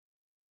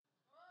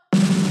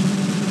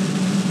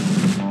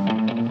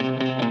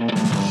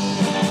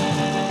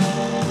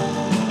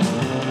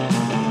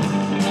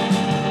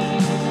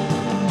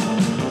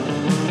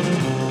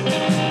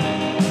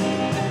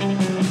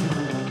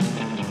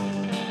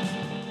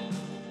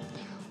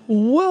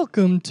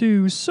Welcome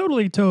to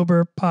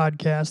Sodalitober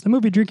Podcast, the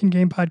movie drinking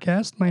game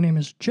podcast. My name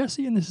is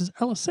Jesse, and this is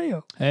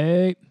Eliseo.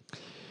 Hey.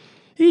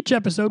 Each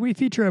episode, we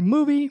feature a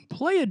movie,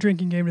 play a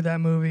drinking game to that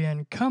movie,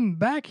 and come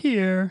back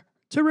here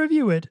to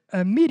review it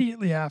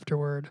immediately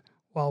afterward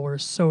while we're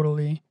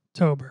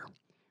Sodalitober.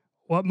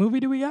 What movie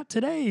do we got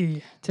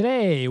today?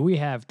 Today we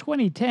have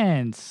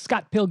 2010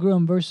 Scott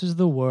Pilgrim versus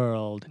the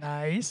World.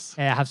 Nice.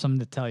 Hey, I have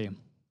something to tell you.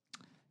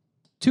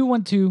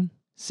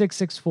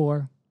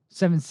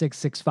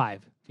 212-664-7665.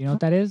 You know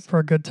what that is? For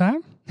a good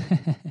time?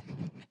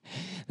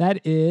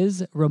 That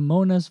is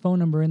Ramona's phone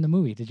number in the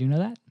movie. Did you know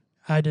that?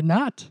 I did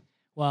not.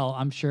 Well,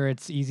 I'm sure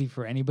it's easy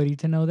for anybody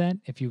to know that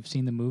if you've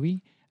seen the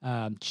movie.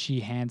 She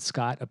hands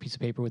Scott a piece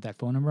of paper with that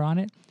phone number on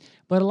it.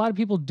 But a lot of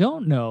people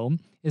don't know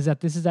is that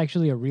this is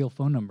actually a real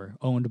phone number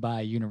owned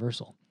by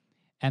Universal.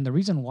 And the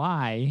reason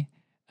why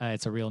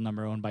it's a real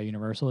number owned by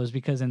Universal is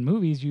because in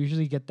movies, you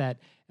usually get that,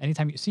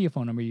 anytime you see a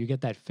phone number, you get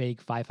that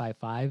fake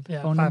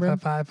 555 phone number.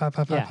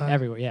 555. Yeah,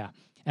 everywhere, yeah.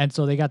 And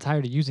so they got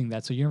tired of using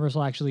that. So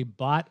Universal actually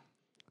bought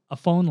a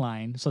phone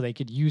line so they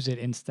could use it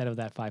instead of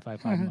that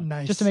 555 one.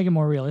 Nice. Just to make it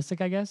more realistic,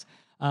 I guess.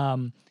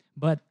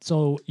 But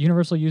so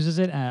Universal uses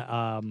it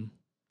on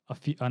a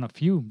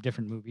few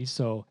different movies.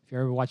 So if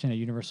you're ever watching a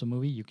Universal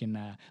movie, you can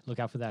look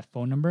out for that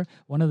phone number.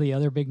 One of the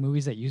other big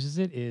movies that uses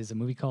it is a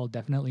movie called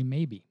Definitely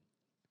Maybe.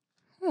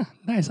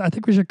 Nice. I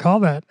think we should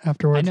call that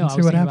afterwards I know, and I see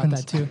was what thinking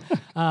happens. about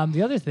that too.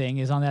 The other thing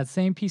is on that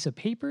same piece of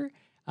paper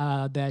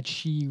that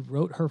she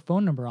wrote her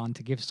phone number on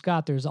to give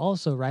Scott, there's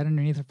also right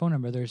underneath her phone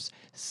number, there's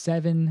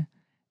 7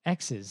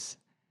 X's.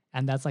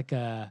 And that's like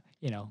a,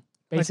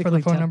 basically. Like for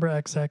the phone number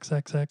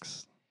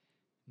XXXX.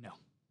 No,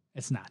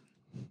 it's not.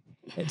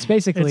 It's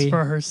basically. It's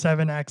for her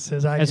 7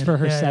 X's. It's for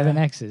her 7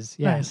 yeah. X's.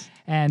 Yeah. Nice.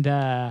 And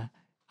I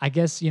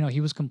guess,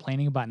 he was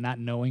complaining about not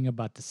knowing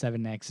about the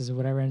 7 X's or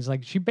whatever. And it's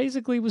like she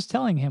basically was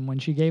telling him when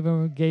she gave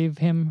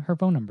him her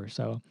phone number.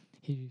 So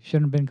he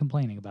shouldn't have been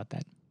complaining about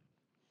that.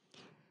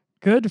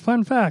 Good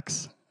fun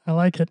facts. I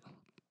like it.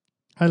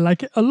 I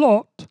like it a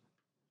lot.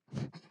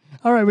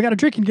 All right, we got a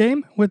drinking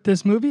game with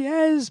this movie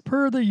as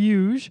per the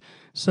usual.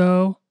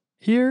 So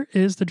here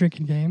is the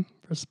drinking game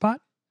for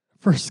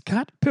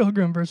Scott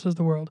Pilgrim versus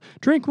the World.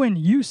 Drink when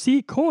you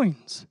see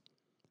coins.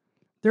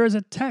 There is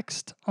a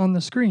text on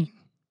the screen.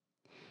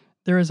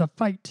 There is a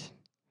fight.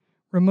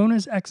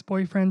 Ramona's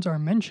ex-boyfriends are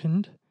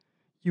mentioned.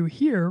 You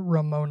hear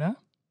Ramona,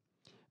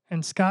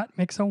 and Scott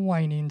makes a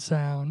whining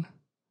sound.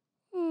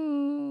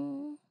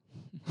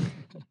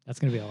 That's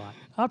going to be a lot.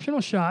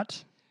 Optional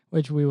shot.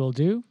 Which we will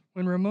do.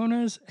 When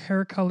Ramona's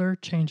hair color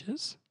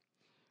changes.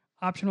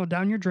 Optional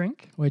down your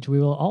drink. Which we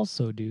will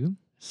also do.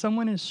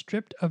 Someone is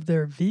stripped of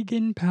their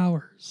vegan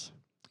powers.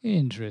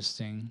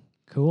 Interesting.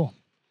 Cool.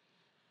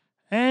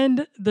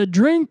 And the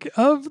drink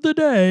of the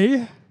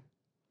day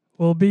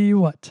will be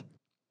what?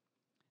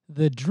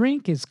 The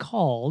drink is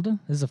called,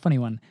 this is a funny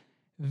one,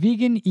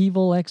 Vegan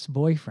Evil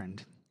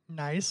Ex-Boyfriend.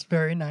 Nice.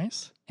 Very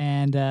nice.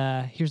 And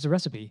here's the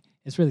recipe.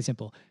 It's really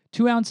simple.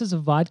 2 ounces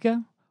of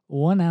vodka,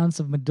 1 ounce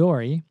of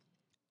Midori,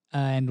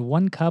 and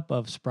 1 cup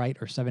of Sprite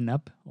or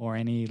 7-Up or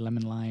any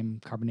lemon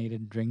lime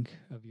carbonated drink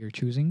of your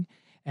choosing.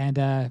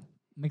 And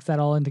mix that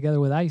all in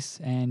together with ice,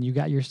 and you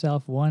got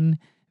yourself one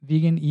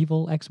vegan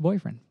evil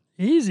ex-boyfriend.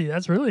 Easy.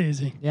 That's really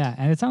easy. Yeah,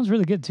 and it sounds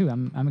really good too.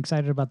 I'm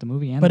excited about the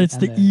movie. But it's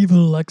the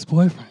evil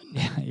ex-boyfriend.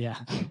 Yeah.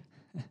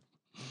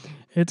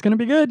 It's going to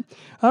be good.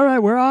 All right,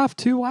 we're off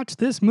to watch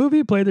this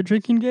movie, play the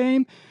drinking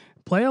game,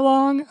 play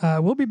along.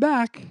 We'll be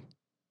back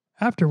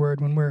afterward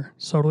when we're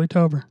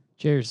Sodalitober.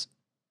 Cheers.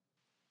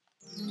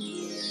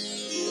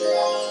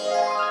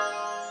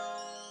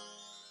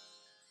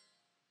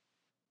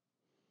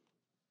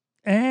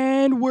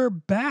 And we're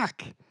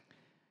back.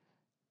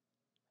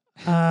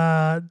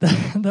 That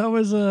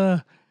was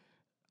a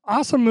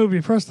awesome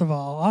movie, first of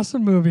all.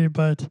 Awesome movie,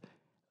 but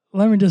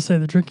let me just say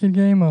the drinking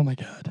game, oh my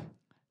God.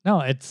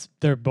 No,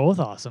 they're both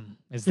awesome,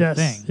 is the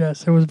thing.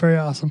 Yes, it was very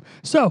awesome.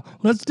 So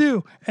let's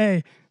do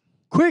a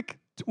quick,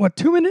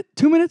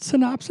 2-minute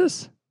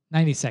synopsis?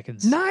 90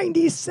 seconds.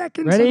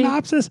 90-second Ready?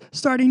 synopsis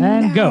starting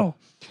And now.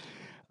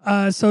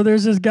 go. So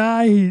there's this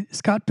guy,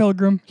 Scott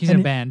Pilgrim. He's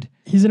in a band.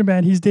 He's in a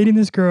band. He's dating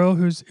this girl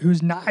who's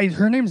Knives.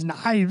 Her name's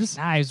Knives.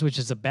 Knives, which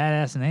is a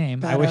badass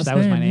name. I wish Badass that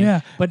was my name, name.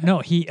 yeah. But no,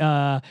 he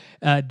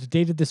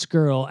dated this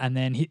girl, and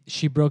then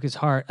she broke his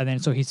heart, and then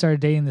so he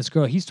started dating this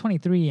girl. He's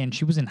 23, and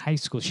she was in high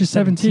school. She's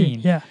 17.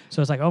 Yeah.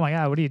 So it's like, oh my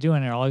God, what are you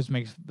doing? And always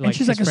makes And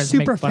she's his like a friends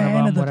make super fun fan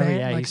him, of the whatever. band.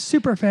 Yeah, Like he's-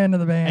 super fan of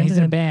the band. and he's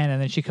in a band,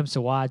 and then she comes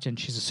to watch, and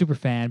she's a super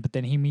fan. But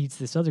then he meets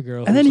this other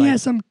girl, And then who's he like,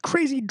 has some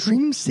crazy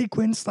dream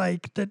sequence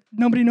like that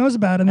nobody knows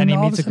about. And then he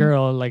all meets of a sudden,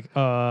 girl like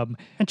and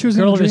she was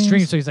girl in of his dreams.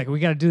 dreams. So he's like, we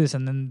got to do this,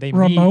 and then they meet.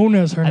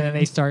 Ramona's her And name. then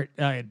they start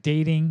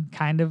dating,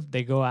 kind of.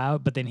 They go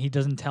out, but then he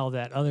doesn't tell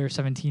that other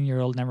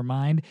 17-year-old, never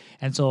mind.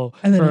 And so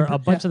And then for he- a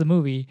bunch yeah. of the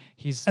movie,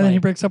 he's and then he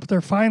like- breaks up with her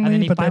And finally,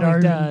 then he but they'd finally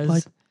already does.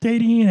 like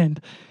dating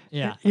and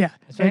yeah. yeah.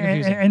 It's very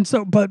confusing. And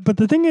so, but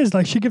the thing is,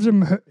 like, she gives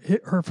him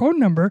her phone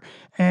number,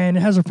 and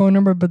it has her phone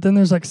number, but then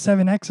there's like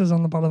 7 X's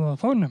on the bottom of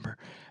the phone number,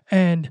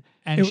 and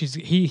And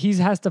he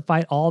has to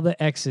fight all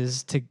the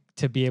exes to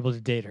to be able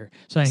to date her.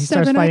 So then he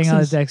starts 7 fighting all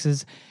exes. his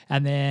exes,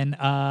 and then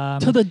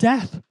To the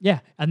death. yeah,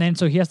 and then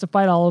so he has to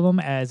fight all of them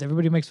as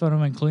everybody makes fun of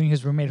him, including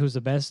his roommate, who's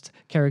the best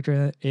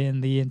character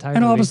in the entire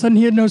And movie. all of a sudden,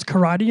 he knows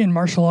karate and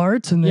martial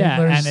arts. And then yeah,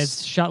 there's, and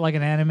it's shot like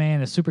an anime,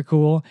 and it's super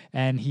cool.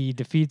 And he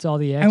defeats all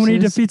the exes. and when he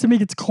defeats him, he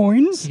gets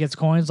coins. he gets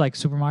coins like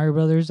Super Mario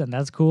Brothers, and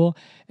that's cool.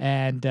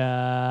 And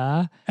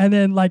And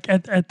then like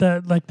at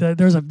the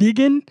there's a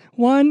vegan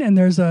one, and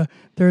there's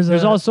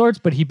all sorts,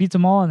 but he beats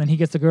them all, and then he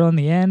gets the girl in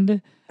the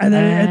end. and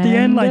then at the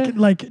end And-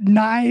 like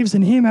Knives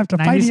and him have to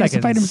 90 fight. He has to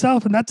fight seconds.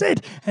 himself, and that's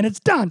it, and it's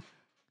done.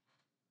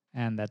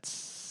 And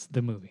that's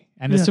the movie,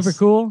 and it's Yes. super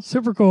cool.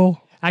 Super cool.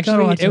 Gotta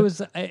Actually, watch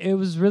it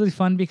was really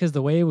fun because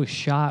the way it was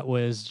shot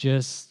was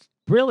just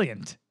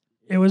brilliant.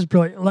 It was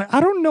brilliant. Like I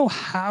don't know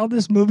how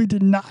this movie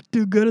did not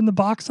do good in the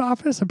box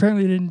office.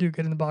 Apparently, it didn't do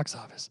good in the box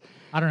office.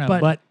 I don't know,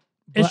 But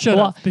it but- should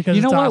have, because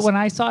you know it's what? awesome. When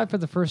I saw it for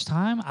the first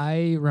time,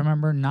 I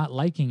remember not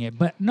liking it.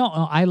 But no,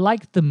 I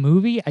liked the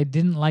movie. I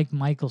didn't like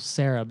Michael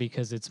Cera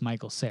because it's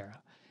Michael Cera.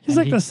 He's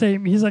And like the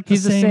same. He's like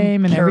he's the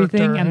same in everything,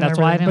 character and that's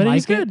why I everything. didn't But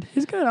he's like it. good.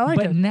 He's good. I like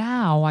but it.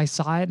 now I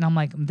saw it and I'm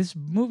like, this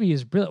movie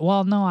is brilliant.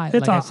 Well, no, It's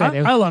like I awesome.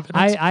 said, I love it.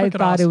 It's I freaking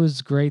thought it awesome.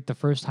 was great the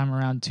first time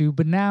around too,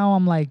 but now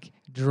I'm like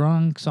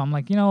drunk, so I'm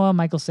like, you know what,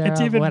 Michael Cera,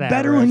 It's even whatever.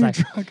 better when It's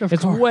you're like, drunk. Of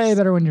it's course. way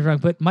better when you're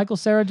drunk. But Michael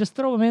Cera, just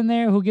throw him in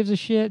there. Who gives a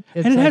shit?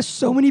 It's And it like- has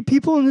so many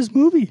people in this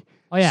movie.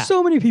 oh yeah,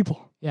 So many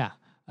people. yeah.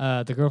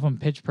 The girl from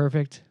Pitch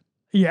Perfect.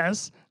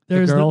 Yes.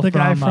 There's the, girl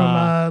guy from,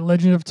 from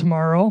Legend of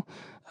Tomorrow.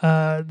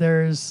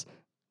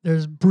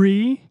 There's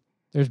Brie.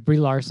 There's Brie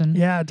Larson.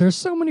 Yeah. There's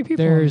so many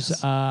people. in There's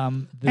this.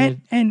 the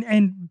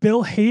and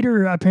Bill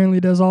Hader apparently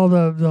does all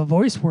the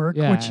voice work,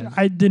 Yeah, which and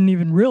I didn't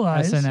even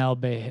realize. SNL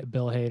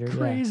Bill Hader. Yeah.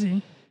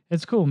 Crazy.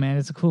 It's cool, man.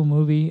 It's a cool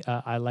movie.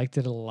 I liked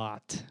it a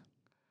lot.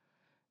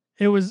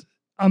 It was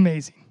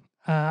amazing.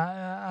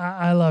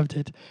 I loved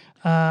it.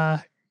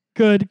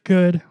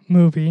 Good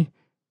movie.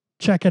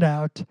 Check it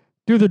out.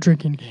 Do the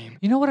drinking game.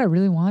 You know what I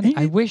really want? Hey,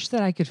 I wish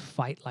that I could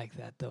fight like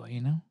that, though.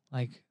 You know,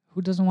 like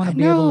who doesn't want I to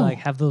be able to know, like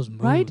have those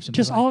moves? Right? and be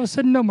Just like- all of a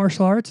sudden, no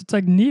martial arts. It's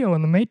like Neo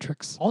in the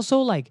Matrix. Also,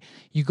 like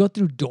you go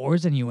through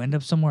doors and you end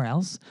up somewhere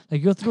else. Like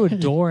you go through a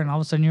door and all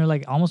of a sudden you're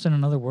like almost in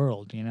another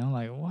world. You know,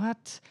 like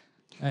what?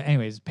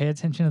 Anyways, pay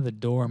attention to the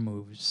door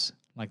moves.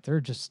 Like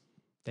they're just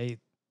they.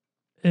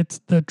 It's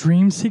the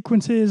dream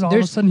sequences. All of a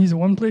There's- sudden, he's in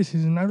one place.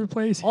 He's in another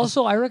place.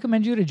 Also, I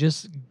recommend you to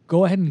just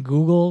go ahead and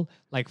Google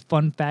like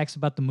fun facts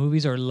about the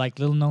movies or like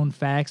little known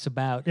facts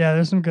about Yeah,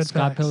 there's some good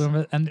Scott facts.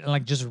 Pilgrim and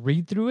like just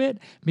read through it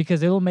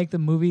because it'll make the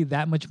movie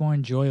that much more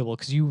enjoyable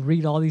because you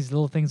read all these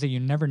little things that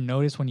you never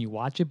notice when you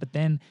watch it, but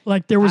then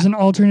Like there was an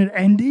alternate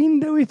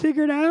ending that we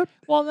figured out,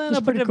 well, no, That's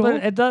but, pretty but cool.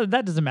 it does,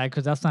 that doesn't matter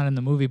because that's not in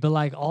the movie. But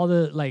like all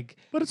the like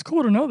but it's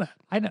cool to know that.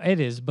 I know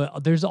it is,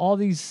 but there's all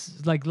these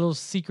like little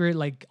secret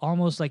like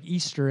almost like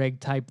Easter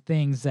egg type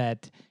things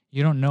that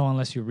you don't know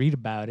unless you read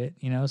about it.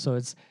 You know, so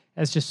it's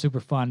just super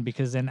fun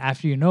because then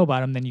after you know about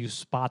them, then you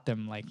spot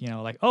them like you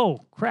know like oh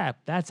crap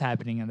that's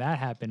happening and that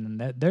happened and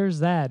that there's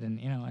that and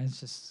you know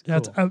it's just Yeah,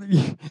 cool.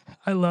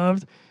 I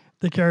loved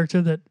the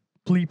character that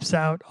bleeps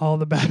out all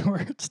the bad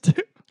words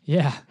too.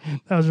 Yeah.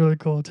 That was really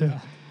cool too.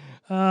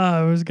 It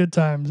was good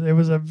times. It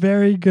was a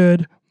very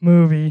good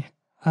movie,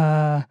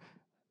 and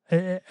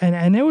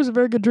it was a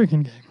very good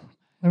drinking game.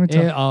 Let me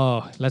tell you.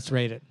 Oh, let's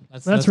rate it.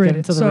 Let's Rate get it.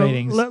 into the So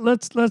ratings.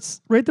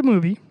 let's rate the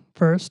movie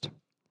first,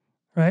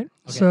 right?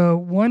 Okay. So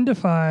 1 to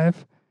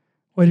 5,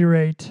 what do you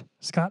rate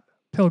Scott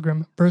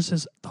Pilgrim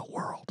versus the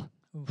World?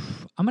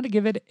 Oof. I'm gonna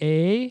give it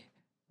a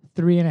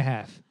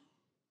 3.5.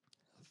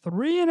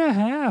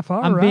 3.5.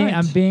 All I'm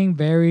right. being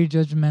very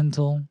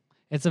judgmental.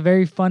 It's a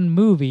very fun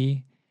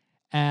movie,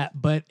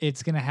 but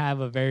it's gonna have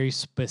a very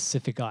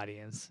specific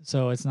audience.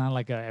 So it's not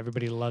like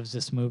everybody loves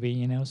this movie,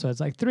 you know. So it's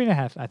like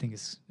 3.5. I think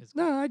is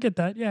No, I get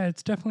that. Yeah,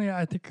 it's definitely,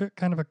 I think,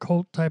 kind of a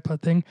cult type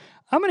of thing.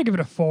 I'm going to give it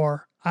a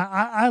 4.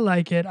 I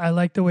like it. I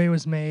like the way it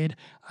was made.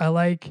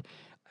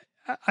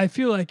 I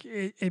feel like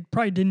it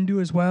probably didn't do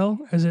as well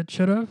as it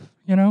should have,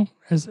 you know?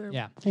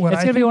 yeah. What It's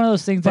I gonna be think. one of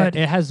those things that but-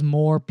 it has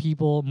more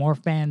people, more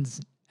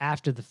fans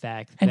after the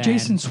fact. And than,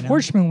 Jason you know?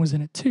 Schwartzman was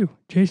in it too.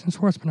 Jason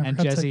Schwartzman. I And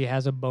forgot to say. Jesse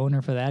has a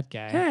boner for that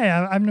guy. Hey,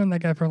 I've known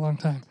that guy for a long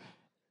time.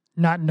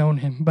 Not known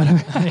him, but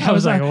I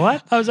was like,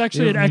 what? I was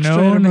actually You've an extra in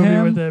a known movie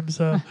him? with him,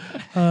 so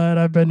and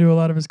I've been to a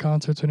lot of his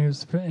concerts when he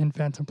was in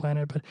Phantom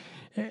Planet. But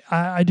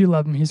I do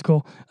love him; he's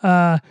cool.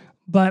 But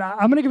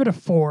I'm gonna give it a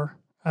 4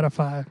 out of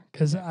 5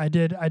 because I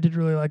did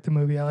really like the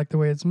movie. I like the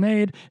way it's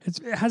made. It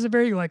has a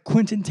very like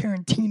Quentin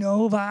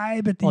Tarantino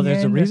vibe at the Well, end.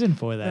 there's a reason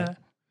for that.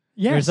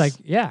 Yes, There's like,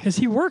 yeah, because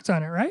he worked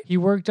on it, right? he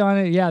worked on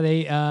it. Yeah,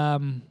 they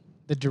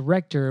the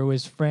director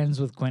was friends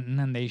with Quentin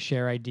and they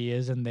share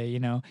ideas and they, you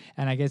know,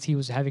 and I guess he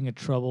was having a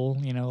trouble,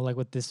 you know, like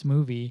with this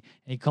movie.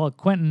 And he called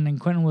Quentin and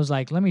Quentin was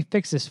like, "Let me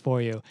fix this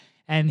for you."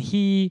 And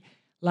he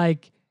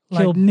like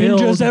Kill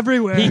ninjas Bill,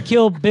 everywhere. He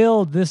Kill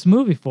Bill this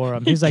movie for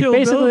him. He He's like, Kill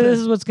Billed basically, it. this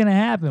is what's gonna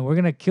happen. We're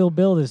gonna Kill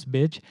Bill this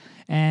bitch,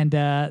 and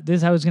this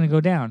is how it's gonna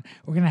go down.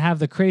 We're gonna have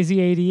the Crazy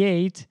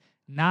 88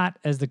 not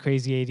as the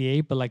Crazy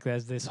 88, but like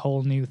as this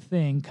whole new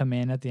thing come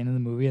in at the end of the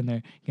movie, and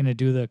they're gonna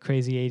do the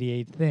Crazy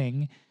 88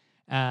 thing.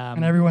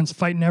 And everyone's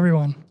fighting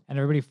everyone. And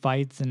everybody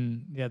fights,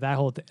 and yeah, that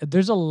whole thing.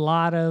 There's a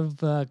lot of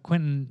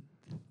Quentin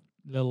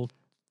little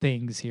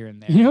things here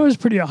and there. You know, it was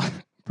pretty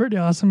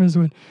awesome is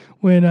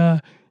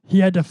when he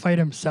had to fight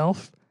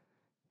himself,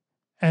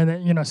 and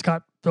then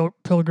Scott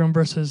Pilgrim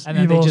versus and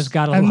then Evil, they just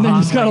got along. and they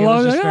just got like, it along.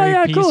 was Like, just oh very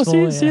yeah, cool.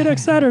 peaceful, See you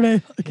next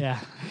Saturday. Yeah.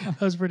 That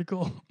was pretty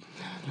cool.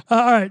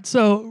 All right,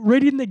 so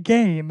rating the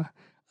game,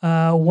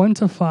 1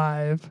 to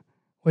 5.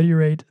 What do you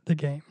rate the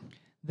game?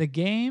 The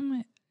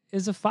game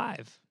is a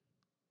 5.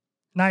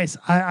 Nice.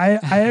 I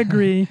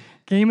agree.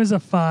 Game is a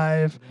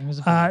 5. The game is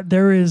a 5.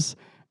 There is,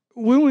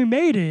 when we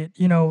made it,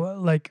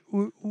 like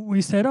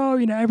we said,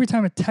 every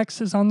time a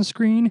text is on the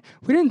screen,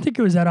 we didn't think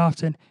it was that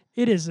often.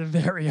 It is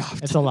very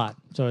often. It's a lot,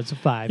 so it's a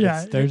 5.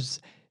 Yeah,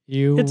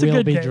 You it's a will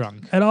good be game.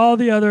 drunk. And all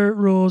the other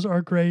rules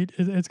are great.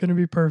 It's going to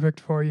be perfect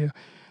for you.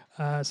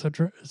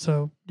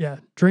 So yeah,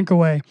 drink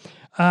away.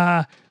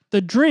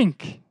 The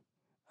drink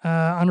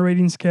on a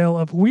rating scale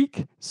of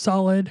weak,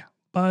 solid,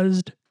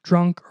 buzzed,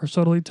 drunk, or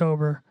totally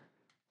sober.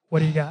 What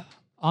do you got?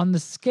 On the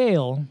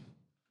scale,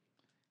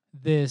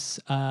 this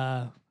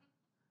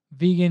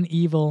vegan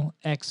evil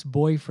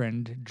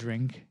ex-boyfriend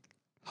drink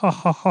Ha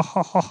ha ha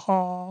ha ha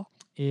ha.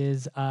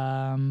 is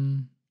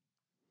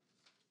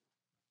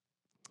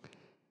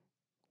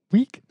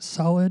Weak,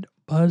 solid,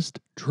 buzzed,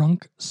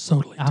 drunk,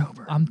 totally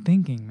sober. I'm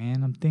thinking,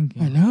 man. I'm I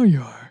thinking. know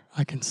you are.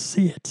 I can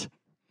see it.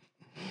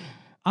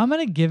 I'm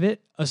gonna give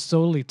it a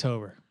solely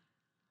tober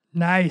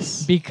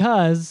Nice.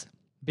 because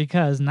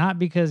not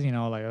because like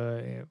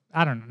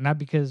I don't know, not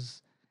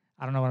because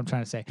I don't know what I'm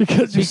trying to say.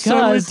 Because you're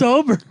totally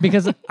sober.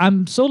 Because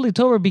I'm solely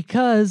tober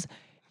because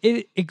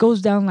it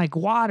goes down like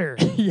water.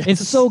 Yes.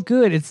 It's so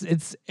good.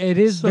 It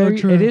is So very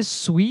true. it is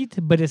sweet,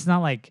 but it's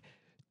not like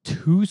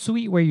too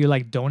sweet where you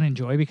like don't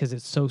enjoy because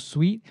it's so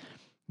sweet.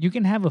 You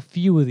can have a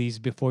few of these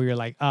before you're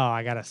like, oh,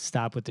 I gotta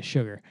stop with the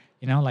sugar.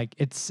 Like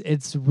it's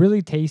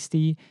really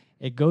tasty.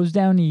 It goes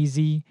down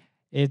easy.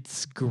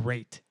 It's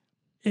great.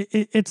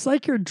 It's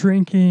like you're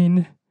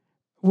drinking.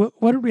 What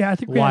did we? I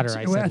think we Water, Had,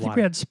 I said I think water.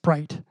 we had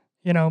Sprite.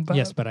 But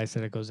Yes, but I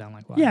said it goes down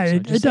like water. yeah, so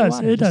it just say does.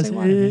 water, It just does. say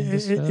water, man.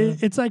 Just,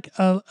 It's like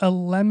a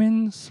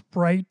lemon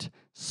Sprite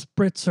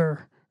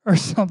spritzer or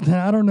something.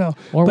 I don't know.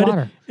 or but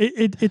water.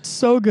 It's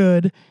so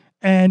good.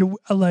 And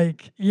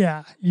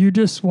you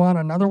just want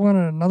another one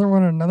and another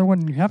one and another one,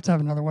 and you have to have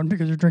another one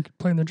because you're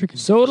playing the drinking.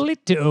 Totally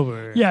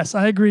tober. Yes,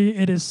 I agree.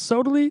 It is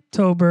totally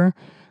sober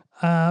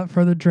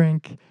for the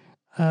drink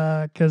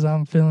because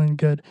I'm feeling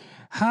good.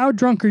 How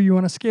drunk are you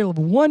on a scale of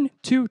 1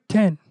 to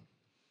 10?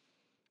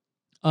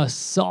 A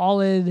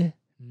solid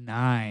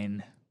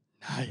 9.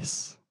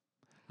 Nice.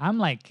 I'm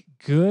like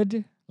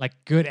good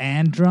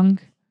and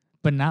drunk,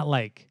 but not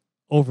like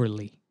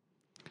overly.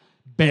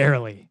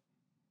 Barely.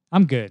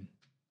 I'm good.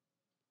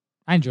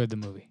 I enjoyed the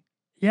movie.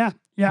 Yeah.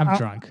 I'm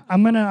drunk.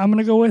 I'm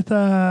gonna go with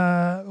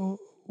an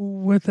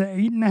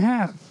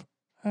 8.5.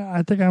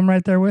 I think I'm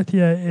right there with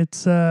you.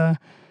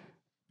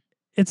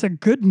 It's a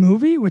good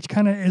movie, which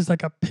kind of is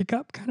like a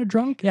pickup kind of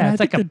drunk. Yeah, And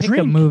it's I like a think the pickup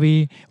drink-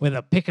 movie with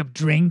a pickup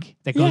drink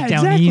that goes Yeah,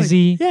 down exactly.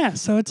 easy. Yeah,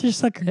 so it's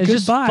just like a It's good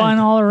just vibe, fun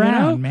all you know?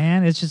 around,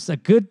 man. It's just a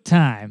good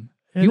time.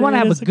 It- You want to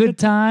it have is a good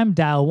time?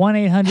 Dial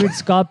 1-800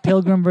 Scott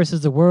Pilgrim versus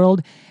the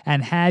World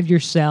and have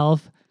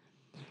yourself.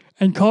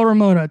 And call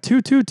Ramona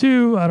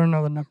 222. I don't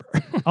know the number.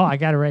 Oh, I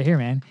got it right here,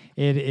 man.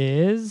 It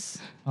is.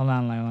 Hold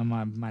on,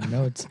 my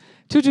notes.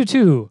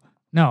 222.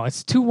 No,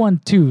 it's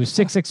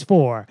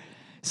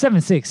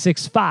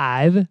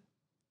 212-664-7665.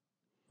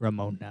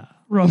 Ramona.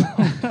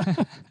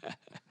 Ramona.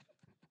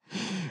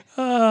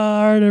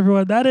 All right,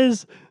 everyone. That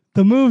is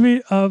the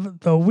movie of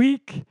the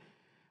week.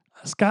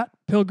 Scott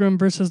Pilgrim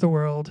versus the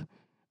World.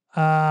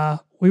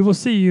 We will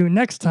see you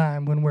next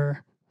time when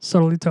we're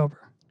subtly sober.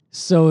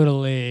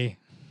 Totally.